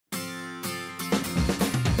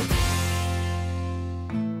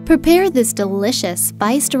Prepare this delicious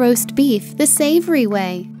spiced roast beef the savory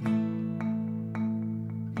way.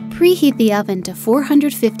 Preheat the oven to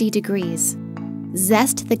 450 degrees.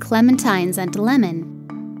 Zest the clementines and lemon.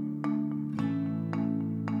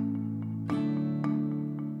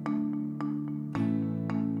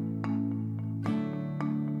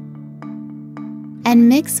 And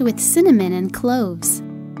mix with cinnamon and cloves.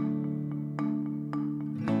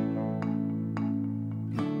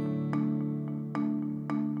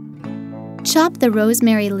 Chop the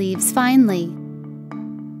rosemary leaves finely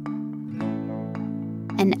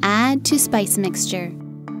and add to spice mixture.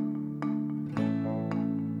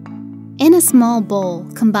 In a small bowl,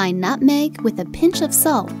 combine nutmeg with a pinch of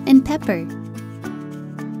salt and pepper.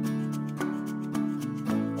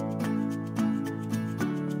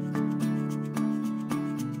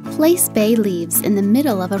 Place bay leaves in the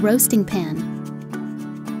middle of a roasting pan.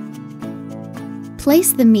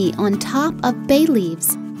 Place the meat on top of bay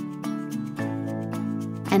leaves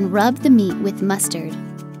and rub the meat with mustard.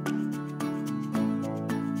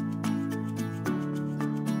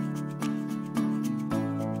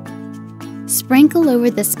 Sprinkle over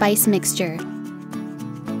the spice mixture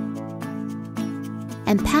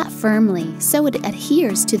and pat firmly so it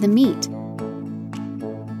adheres to the meat.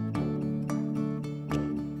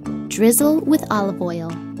 Drizzle with olive oil.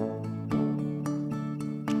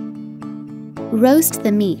 Roast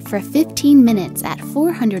the meat for 15 minutes at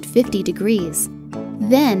 450 degrees.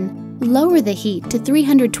 Then, lower the heat to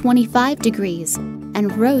 325 degrees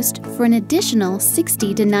and roast for an additional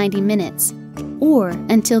 60 to 90 minutes, or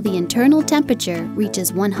until the internal temperature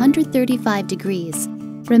reaches 135 degrees.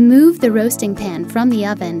 Remove the roasting pan from the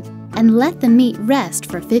oven and let the meat rest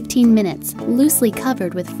for 15 minutes, loosely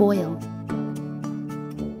covered with foil.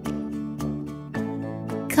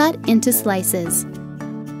 Cut into slices.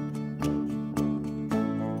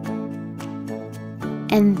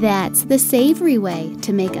 And that's the savory way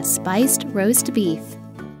to make a spiced roast beef.